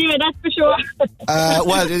move it anyway, that's for sure.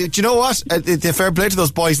 well, do you know what? Fair play to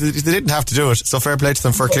those boys. They didn't have to do it. So fair play to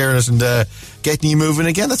them for clearing it and getting you moving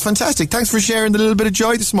again. That's fantastic. Thanks for sharing the little bit of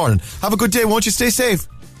joy this morning. Have a good day. Won't you stay safe?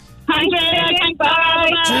 Thanks,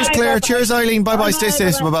 bye. Cheers, Claire. Cheers, Eileen. Bye. Stay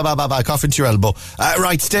safe. Bye. Cough into your elbow.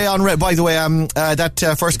 Right, stay on. By the way,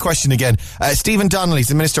 that first question again. Stephen Donnelly's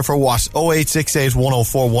the Minister for what? 0868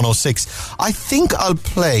 104 106. I think I'll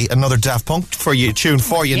play another Daft Punk tune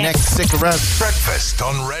for you next. Stick around. Breakfast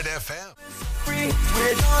on Red FM.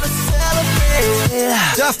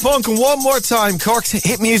 Daft Punk, and one more time, Cork's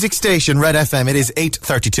hit music station, Red FM. It is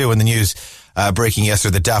 8:32 in the news. Breaking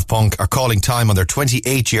yesterday, the Daft Punk are calling time on their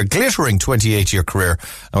glittering 28-year career,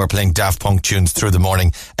 and we're playing Daft Punk tunes through the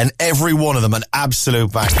morning, and every one of them an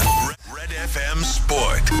absolute banger. Red FM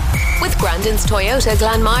Sport. With Grandin's Toyota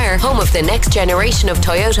Glanmire, home of the next generation of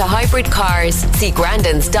Toyota hybrid cars. See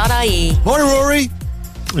grandins.ie. Morning, Rory.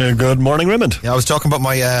 Good morning, Raymond. Yeah, I was talking about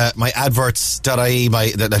my adverts.ie,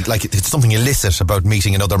 like it's something illicit about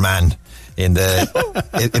meeting another man in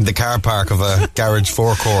the car park of a garage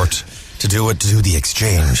forecourt to do the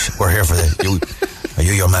exchange. We're here for are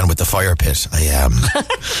you your man with the fire pit? I am.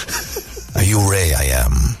 Are you Ray? I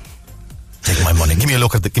am. Take my money. Give me a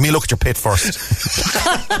look at your pit first.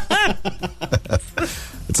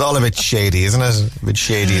 It's all a bit shady, isn't it? A bit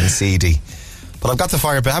shady and seedy. But I've got the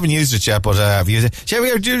fire pit. I haven't used it yet, but I've used it. Do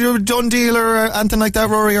you have a done deal or anything like that,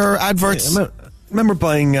 Rory, or adverts? I remember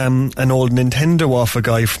buying an old Nintendo off a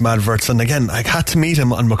guy from adverts, and again, I had to meet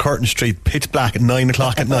him on McCurtain Street, pitch black at 9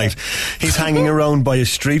 o'clock at night. He's hanging around by a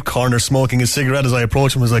street corner smoking a cigarette. As I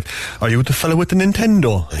approached him, I was like, "Are you with the fella with the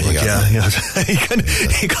Nintendo?" Yeah.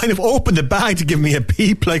 He kind of opened the bag to give me a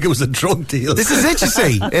peep like it was a drug deal. This is it, you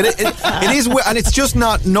see. It is, and it's just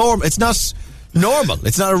not normal. It's not normal.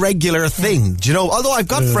 It's not a regular thing. Do you know? Although I've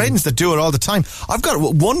got friends that do it all the time. I've got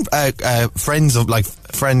one friends of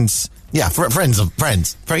friends. Yeah, friends of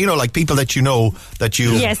friends. You know, like people that you know that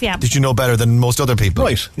you know better than most other people.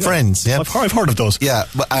 Right. Yeah. Friends, yeah. I've heard of those. Yeah,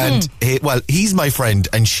 and he's my friend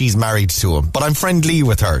and she's married to him, but I'm friendly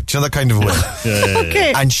with her. Do you know that kind of way? Yeah.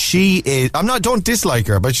 Okay. And she is, don't dislike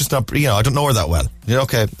her, but it's just not, I don't know her that well.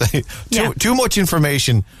 Okay. Too much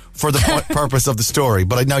information for the purpose of the story,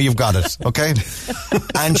 but now you've got it, okay?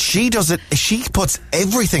 And she does it, she puts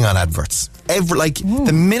everything on adverts.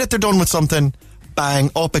 The minute they're done with something,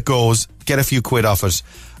 bang, up it goes, get a few quid off it.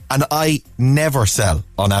 And I never sell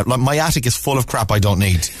on adverts. Like, my attic is full of crap I don't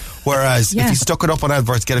need. Whereas if you stuck it up on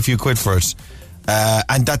adverts, get a few quid for it.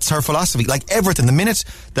 And that's her philosophy. Like everything, the minute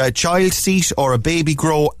the child seat or a baby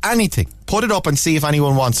grow, anything, put it up and see if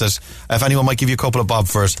anyone wants it. If anyone might give you a couple of bob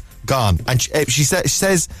for it. gone. And she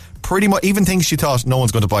says pretty much, even things she thought no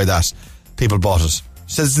one's going to buy that, people bought it.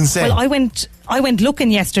 She says it's insane. Well, I went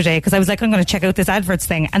looking yesterday because I was like, I'm going to check out this adverts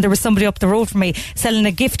thing, and there was somebody up the road from me selling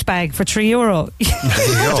a gift bag for €3.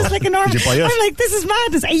 Just like a normal. Did you buy it? I'm like, this is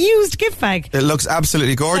mad. It's a used gift bag. It looks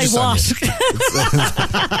absolutely gorgeous on you.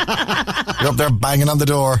 You're up there banging on the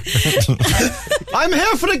door. I'm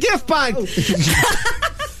here for the gift bag.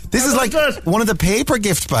 This is like one of the paper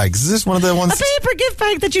gift bags. Is this one of the ones? A paper gift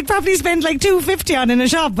bag that you'd probably spend like $2.50 on in a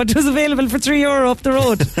shop, but it was available for €3 up the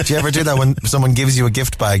road. Do you ever do that when someone gives you a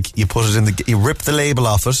gift bag? You put it in you rip the label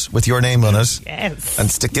off it with your name on it, yes,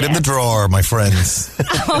 and stick it in the drawer, my friends.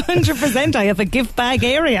 100%. I have a gift bag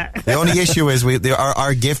area. The only issue is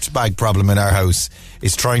our gift bag problem in our house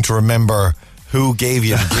is trying to remember who gave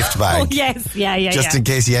you the gift bag. Oh, yes, yeah. Just in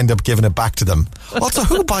case you end up giving it back to them. Also,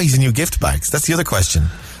 who buys new gift bags? That's the other question.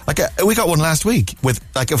 Like we got one last week with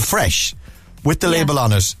like a fresh, with the label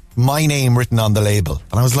on it, my name written on the label,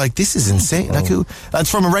 and I was like, "This is insane!" Like, who? That's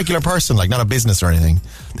from a regular person, like not a business or anything.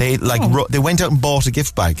 They they went out and bought a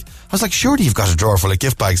gift bag. I was like, "Surely you've got a drawer full of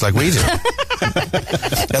gift bags like we do."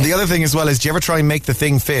 And the other thing as well is, do you ever try and make the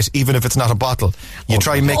thing fit, even if it's not a bottle? You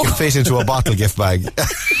try and make it fit into a bottle gift bag.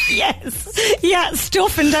 Yes, yeah,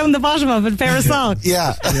 stuffing down the bottom of it, pair of socks.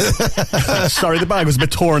 Yeah. Sorry, the bag was a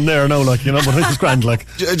bit torn there. No, like but it was grand. Like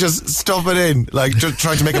just stuff it in, like just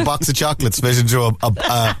trying to make a box of chocolates fit into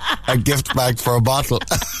a gift bag for a bottle.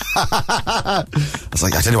 I was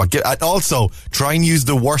like, I tell you what. Also, try and use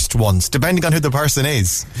the worst ones, depending on who the person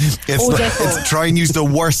is. It's try and use the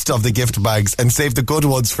worst of the gift bags and save the good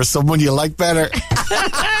ones for someone you like better.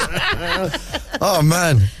 Oh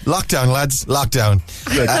man, lockdown, lads, lockdown.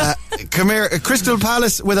 Come here, Crystal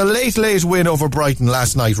Palace with a late win over Brighton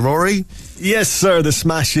last night. Rory? Yes, sir. The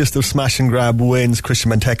smashiest of smash and grab wins.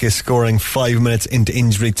 Christian Benteke scoring 5 minutes into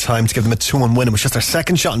injury time to give them a 2-1 win. It was just their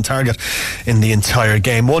second shot on target in the entire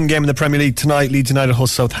game. One game in the Premier League tonight. Leeds United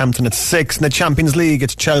host Southampton at 6. In the Champions League,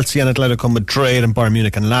 it's Chelsea and Atletico Madrid and Bayern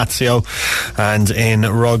Munich and Lazio. And in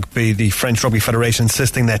rugby, the French Rugby Federation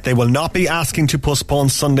insisting that they will not be asking to postpone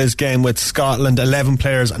Sunday's game with Scotland. 11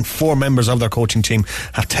 players and 4 members of their coaching team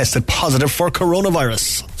have tested positive for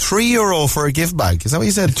coronavirus. €3 for a gift bag. Is that what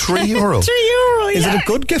you said? €3? €3, Is it a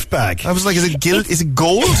good gift bag? I was like, is it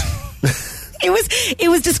gold? It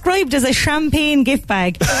was described as a champagne gift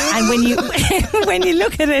bag, and when you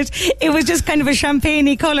look at it, it was just kind of a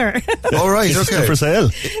champagne-y colour. All right, okay. For sale.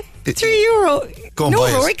 €3. Go and buy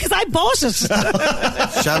it. Rory, because I bought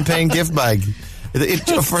it. Champagne gift bag.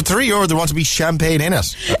 For €3, there wants to be champagne in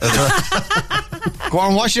it. Go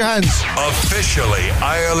on, wash your hands. Officially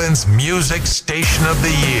Ireland's music station of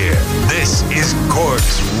the year. This is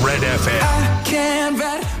Cork's Red FM. I can't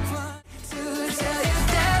write to tell you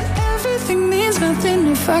that everything means nothing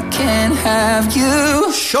if I can't have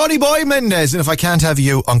you. Shawty Boy Mendes, and if I can't have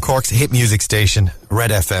you on Cork's hit music station,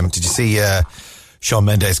 Red FM. Did you see Shawn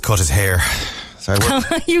Mendes cut his hair? Sorry,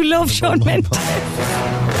 you love Shawn Mendes.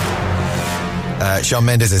 Shawn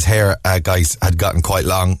Mendes' hair, guys, had gotten quite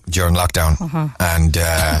long during lockdown, and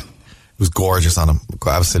it was gorgeous on him,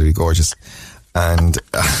 absolutely gorgeous. And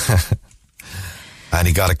and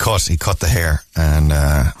he got a cut. He cut the hair, and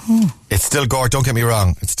it's still gorgeous. Don't get me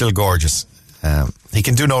wrong, it's still gorgeous. He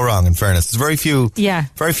can do no wrong. In fairness, there's very few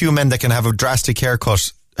men that can have a drastic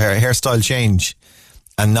hairstyle change,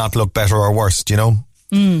 and not look better or worse. Do you know?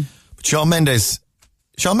 But Shawn Mendes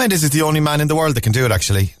is the only man in the world that can do it,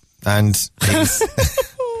 actually. And he's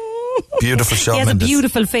beautiful. Shawn Mendes. He has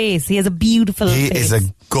a beautiful face. He is a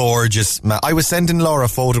gorgeous man. I was sending Laura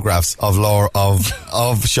photographs of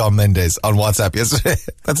Shawn Mendes on WhatsApp yesterday.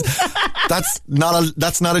 That's not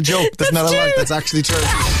a joke. That's not a lie. That's actually true.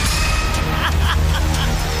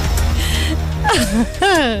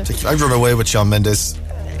 I'd run away with Shawn Mendes.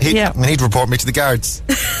 He'd report me to the guards.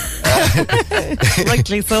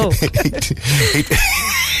 Likely so.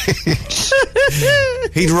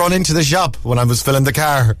 He'd run into the shop when I was filling the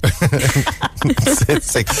car.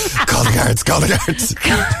 Say, call the guards.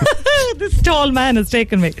 This tall man has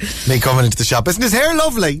taken me. Me coming into the shop. Isn't his hair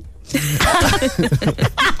lovely? Get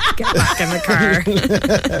back in the car.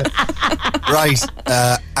 Right.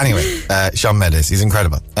 Anyway, Shawn Mendes, he's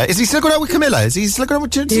incredible. Is he still going out with Camilla? Is he still going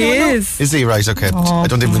out with He is. Is he? Right, okay. I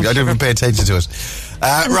don't even pay attention to it.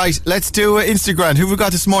 Right, let's do Instagram. Who have we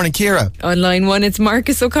got this morning? Kira. On line 1, it's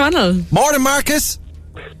Marcus O'Connell. Morning, Marcus.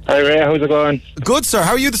 Hi Ray, how's it going? Good, sir.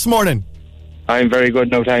 How are you this morning? I'm very good,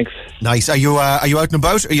 no thanks. Nice. Are you out and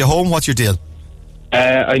about? Are you home? What's your deal?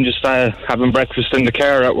 I'm just having breakfast in the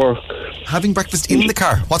car at work. Having breakfast in the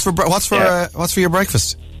car? What's for your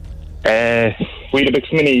breakfast? Weetabix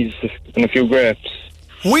minis and a few grapes.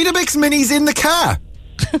 Weetabix minis in the car?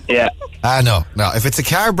 Yeah. No. If it's a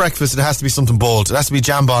car breakfast, it has to be something bold. It has to be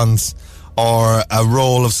jambons or a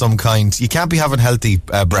roll of some kind. You can't be having healthy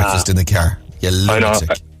breakfast in the car. You lunatic.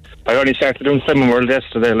 I know. I only started doing Slimming World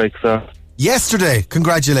yesterday, like, so. Yesterday?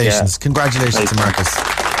 Congratulations. Yeah. Congratulations to Marcus.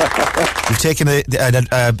 You've taken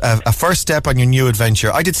a first step on your new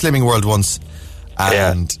adventure. I did Slimming World once,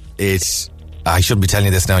 and I shouldn't be telling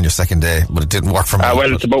you this now on your second day, but it didn't work for me.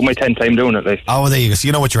 Well, it's about my 10th time doing it, like. Oh, there you go. So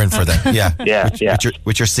you know what you're in for then. Yeah.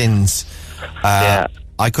 With your sins.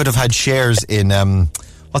 I could have had shares in,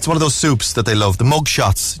 what's one of those soups that they love? The mug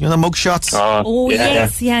shots. You know the mug shots?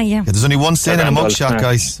 Yes. Yeah. There's only one sin in a mug shot,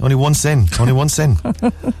 guys. Only one sin. Only one sin. So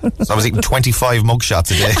I was eating 25 mug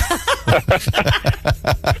shots a day.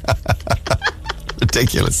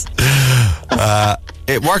 Ridiculous.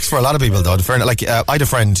 It works for a lot of people, though. I had a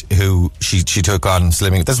friend who she took on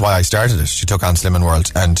Slimming. That's why I started it. She took on Slimming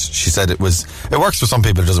World, and she said it works for some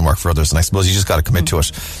people. It doesn't work for others, and I suppose you just got to commit to it.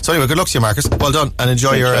 So anyway, good luck to you, Marcus. Well done, and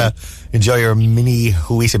enjoy your mini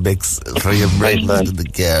Weetabix for your breakfast in the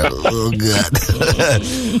car. Oh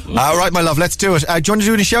God! All right, my love, let's do it. Do you want to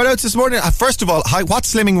do any shout outs this morning? First of all, what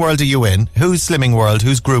Slimming World are you in? Who's Slimming World?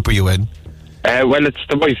 Whose group are you in? Well, it's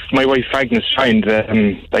my wife Agnes joined.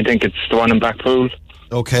 I think it's the one in Blackpool.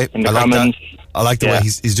 Okay, I like that. I like the way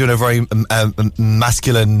he's doing a very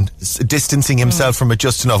masculine, distancing himself from it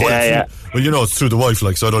just enough. Well, it's through the wife,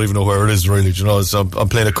 like, so I don't even know where it is, really. You know, so I'm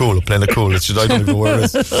playing it cool. It's just, I don't even know where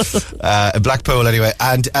it is. Blackpool, anyway.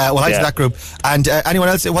 And hi to that group. And anyone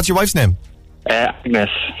else? What's your wife's name? Agnes.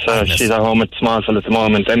 So she's at home at Smallville at the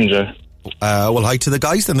moment, MJ. Well, hi to the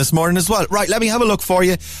guys then this morning as well. Right, let me have a look for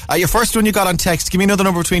you. Your first one you got on text. Give me another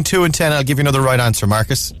number between 2 and 10. I'll give you another right answer,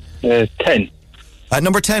 Marcus. 10.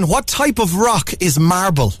 Number 10. What type of rock is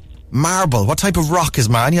marble? Marble. What type of rock is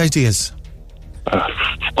marble? Any ideas?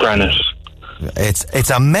 Granite. It's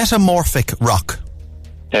a metamorphic rock.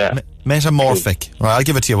 Yeah. Metamorphic. Right, I'll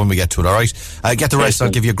give it to you when we get to it, alright? Get the rest, I'll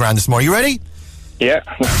give you a grand this morning. You ready? Yeah.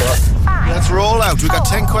 Let's roll out. We've got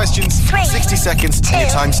 10 questions, 60 seconds, and your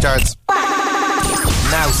time starts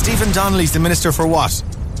now. Stephen Donnelly's the Minister for what?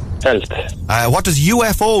 Health. What does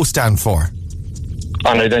UFO stand for?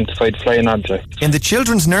 Unidentified flying object. In the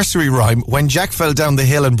children's nursery rhyme, when Jack fell down the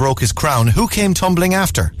hill and broke his crown, who came tumbling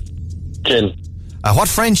after? Jill. What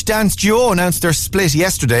French dance duo announced their split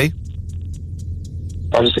yesterday?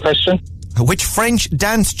 What was the question? Which French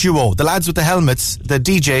dance duo, the lads with the helmets, the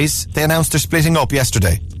DJs, they announced they're splitting up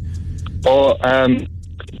yesterday? Oh,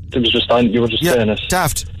 it was just on, you were just saying it.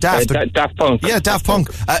 Daft Punk. Yeah, Daft Punk.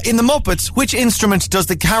 In the Muppets, which instrument does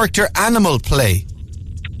the character Animal play?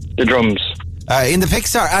 The drums. In the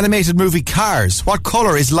Pixar animated movie Cars, what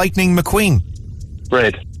colour is Lightning McQueen?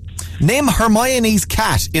 Red. Name Hermione's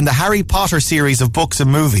cat in the Harry Potter series of books and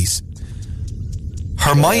movies.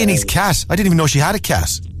 Hermione's cat? I didn't even know she had a cat.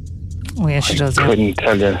 Oh, yeah, she does. I couldn't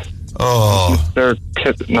tell you. Oh.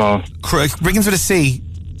 No. Begins with a C.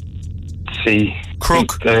 C.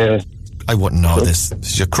 Crook. I wouldn't know this.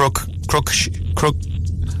 This is your crook.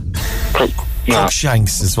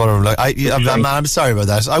 Crookshanks is what I'm like. I'm sorry about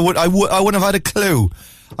that. I wouldn't have had a clue.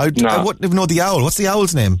 I wouldn't even know the owl. What's the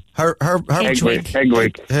owl's name?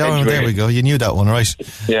 Egwig. Oh, there we go. You knew that one, right?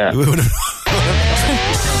 Yeah.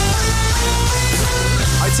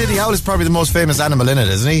 I'd say the owl is probably the most famous animal in it,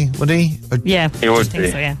 isn't he? Would he? Yeah. He would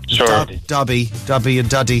be. So, yeah. Sure. Dobby and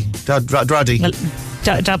Duddy. Droddy. Well,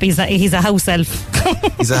 Dobby's he's a house elf.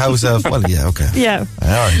 He's a house elf. Well, yeah, okay. Yeah. All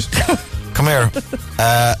right. Come here.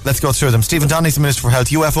 Let's go through them. Stephen Donnelly's the Minister for Health.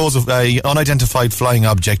 UFOs of unidentified flying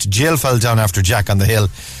object. Jill fell down after Jack on the hill.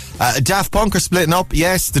 Daft Punk are splitting up.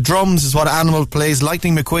 Yes, the drums is what Animal plays.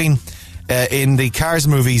 Lightning McQueen in the Cars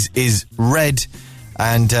movies is Red.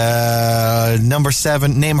 And number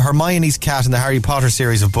 7, name Hermione's cat in the Harry Potter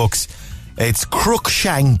series of books. It's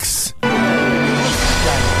Crookshanks.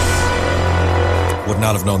 Would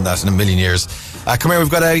not have known that in a million years. Come here, we've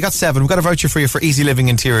got 7. We've got a voucher for you for Easy Living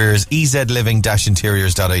Interiors,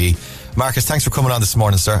 ezliving-interiors.ie. Marcus, thanks for coming on this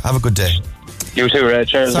morning, sir. Have a good day. You too, Red.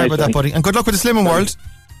 Sorry about that, buddy. And good luck with the Slimming World.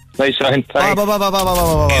 Nice one. Bye.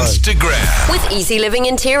 Instagram. With Easy Living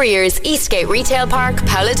Interiors, Eastgate Retail Park,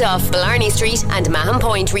 Powladuff, Blarney Street and Mahon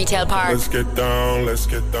Point Retail Park. Let's get down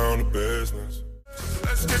to business.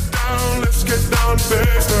 Let's get down to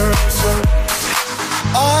business.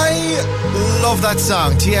 I love that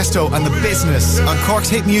song, Tiesto and the Business, on Cork's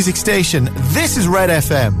hit music station. This is Red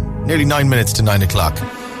FM. Nearly 9 minutes to 9 o'clock.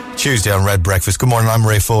 Tuesday on Red Breakfast. Good morning, I'm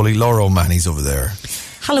Ray Foley. Laura O'Mahony's over there.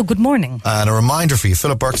 Hello, good morning. And a reminder for you,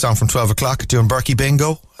 Philip Burke's on from 12 o'clock doing Berkey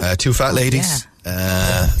Bingo. 2 fat ladies. 2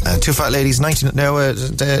 fat ladies,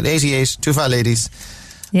 88, 2 fat ladies.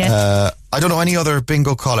 Yeah. I don't know any other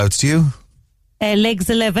bingo call-outs, do you? Legs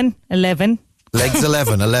 11. Legs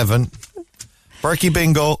 11. Berkey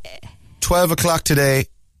Bingo, 12 o'clock today.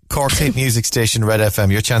 Cork's hit music station, Red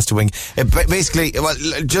FM. Your chance to win. Basically, well,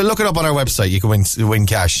 look it up on our website. You can win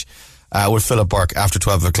cash with Philip Burke after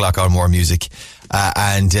 12 o'clock on More Music.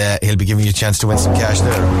 And he'll be giving you a chance to win some cash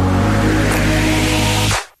there.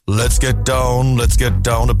 Let's get down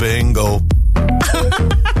to bingo.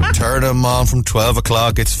 Turn them on from 12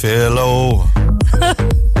 o'clock, it's Philo.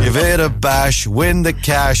 Give it a bash, win the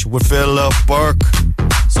cash with Philip Burke.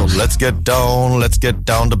 So let's get down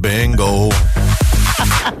to bingo.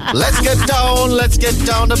 Let's get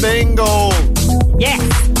down to bingo. Yes.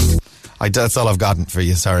 That's all I've gotten for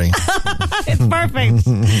you, sorry. It's perfect.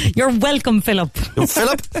 You're welcome, Philip.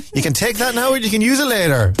 Philip, you can take that now or you can use it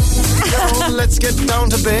later. Let's get down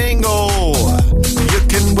to bingo. You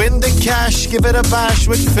can win the cash, give it a bash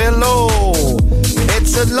with Philo.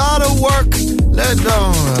 It's a lot of work.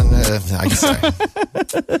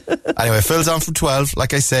 Anyway, Phil's on from 12,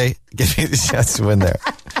 like I say. Give me the chance to win there.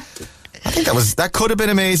 I think that could have been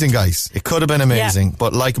amazing, guys. It could have been amazing. Yeah.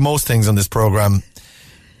 But like most things on this programme,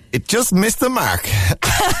 it just missed the mark.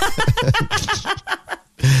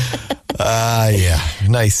 Yeah.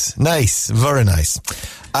 Nice. Very nice.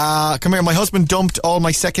 Come here. My husband dumped all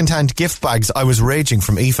my second-hand gift bags. I was raging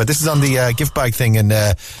from Aoife. This is on the gift bag thing and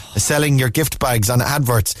selling your gift bags on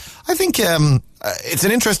adverts. I think it's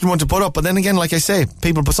an interesting one to put up, but then again, like I say,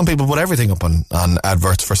 some people put everything up on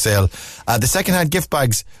adverts for sale. The second-hand gift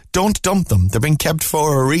bags, don't dump them. They're being kept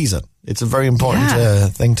for a reason. It's a very important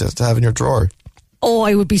thing to have in your drawer. Oh,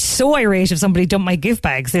 I would be so irate if somebody dumped my gift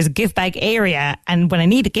bags. There's a gift bag area, and when I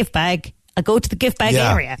need a gift bag, I go to the gift bag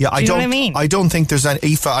area. Yeah, Do you know what I mean? I don't think there's any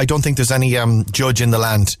Aoife. I don't think there's any judge in the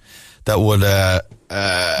land that would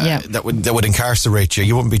that would incarcerate you.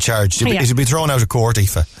 You wouldn't be charged. You'd be thrown out of court,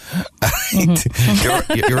 Aoife.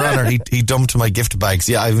 Your Honour, he dumped my gift bags.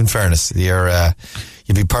 Yeah, in fairness,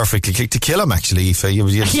 you'd be perfectly to kill him. Actually, Aoife,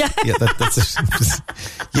 that's it.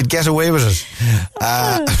 You'd get away with it.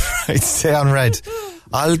 Right, stay on Red.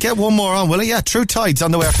 I'll get one more on, will I? Yeah, True Tides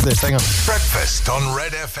on the way after this. Hang on. Breakfast on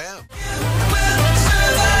Red FM.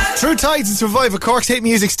 True Tides and Survive, Cork's hit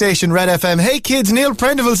music station, Red FM. Hey kids, Neil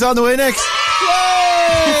Prendeville's on the way next.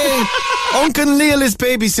 Yay! Uncle Neil is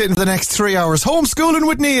babysitting for the next 3 hours. Homeschooling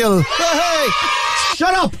with Neil. Hey!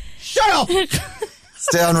 Shut up!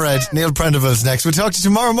 Stay on Red. Neil Prendeville's next. We'll talk to you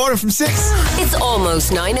tomorrow morning from 6. It's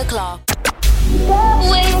almost 9 o'clock.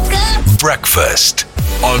 Breakfast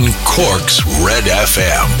on Cork's Red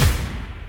FM.